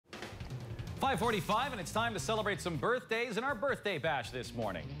5:45, and it's time to celebrate some birthdays in our birthday bash this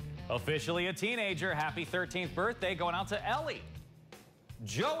morning. Officially a teenager, happy 13th birthday going out to Ellie.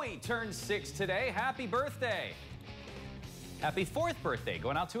 Joey turns 6 today, happy birthday. Happy 4th birthday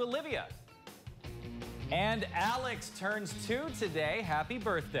going out to Olivia. And Alex turns 2 today, happy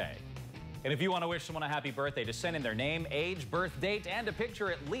birthday. And if you want to wish someone a happy birthday, just send in their name, age, birth date, and a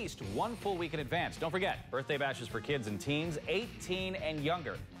picture at least 1 full week in advance. Don't forget, birthday bash is for kids and teens 18 and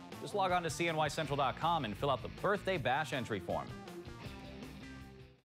younger. Just log on to cnycentral.com and fill out the birthday bash entry form.